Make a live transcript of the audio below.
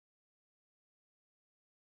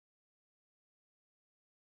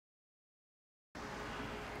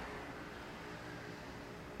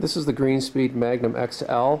This is the Greenspeed Magnum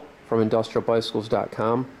XL from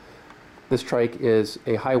industrialbicycles.com. This trike is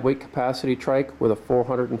a high weight capacity trike with a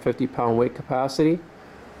 450 pound weight capacity.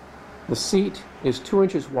 The seat is 2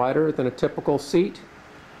 inches wider than a typical seat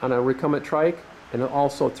on a recumbent trike, and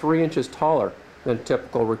also 3 inches taller than a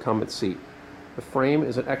typical recumbent seat. The frame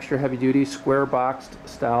is an extra heavy duty square boxed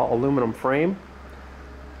style aluminum frame.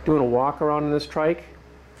 Doing a walk around in this trike.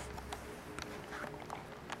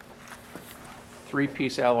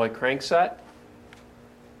 3-piece alloy crankset.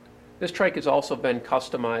 This trike has also been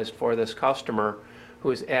customized for this customer, who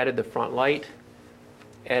has added the front light,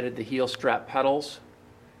 added the heel strap pedals,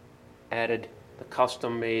 added the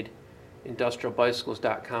custom-made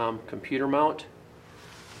industrialbicycles.com computer mount,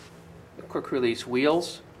 the quick release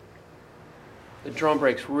wheels. The drum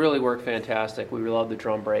brakes really work fantastic. We love the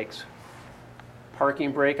drum brakes.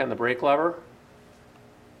 Parking brake on the brake lever,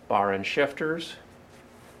 bar end shifters.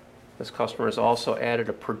 This customer has also added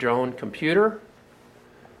a Perdone computer,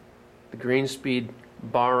 the Greenspeed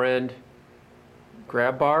bar end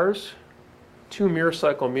grab bars, 2 mirror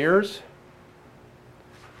cycle mirrors.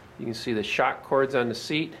 You can see the shock cords on the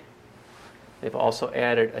seat. They've also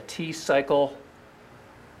added a T-cycle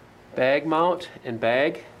bag mount and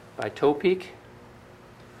bag by Toe Peak.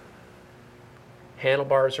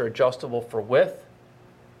 Handlebars are adjustable for width.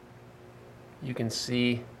 You can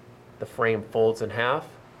see the frame folds in half.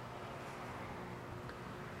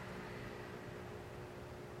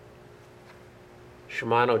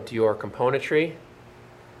 Shimano Dior componentry,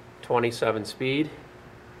 27 speed.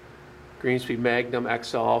 Greenspeed Magnum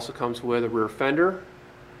XL also comes with a rear fender,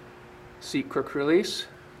 seat quick release.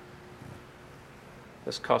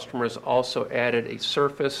 This customer has also added a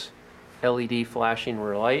surface LED flashing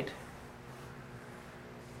rear light.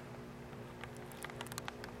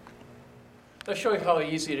 I'll show you how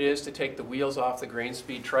easy it is to take the wheels off the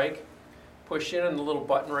Greenspeed trike. Push in on the little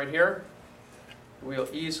button right here. The wheel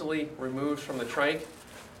easily removes from the trike.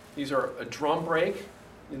 These are a drum brake.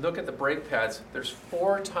 You look at the brake pads, there's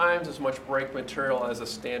 4 times as much brake material as a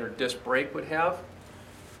standard disc brake would have.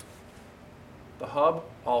 The hub,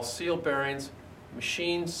 all seal bearings,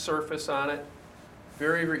 machined surface on it,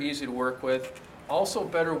 very, very easy to work with. Also,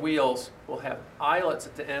 better wheels will have eyelets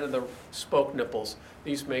at the end of the spoke nipples.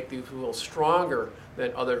 These make these wheels stronger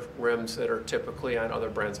than other rims that are typically on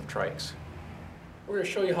other brands of trikes. We're going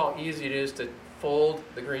to show you how easy it is to fold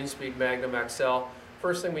the Greenspeed Magnum XL.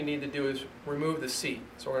 First thing we need to do is remove the seat.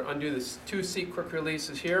 So we're going to undo the 2 seat quick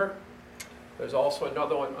releases here. There's also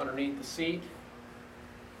another one underneath the seat.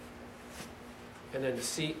 And then the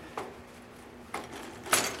seat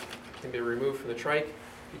can be removed from the trike.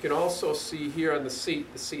 You can also see here on the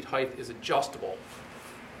seat height is adjustable.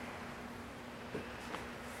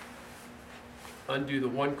 Undo the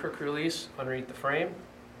 1 quick release underneath the frame.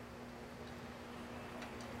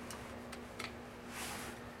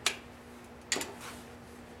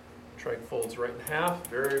 Trike folds right in half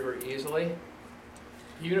very, very easily.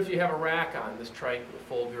 Even if you have a rack on, this trike will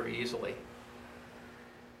fold very easily.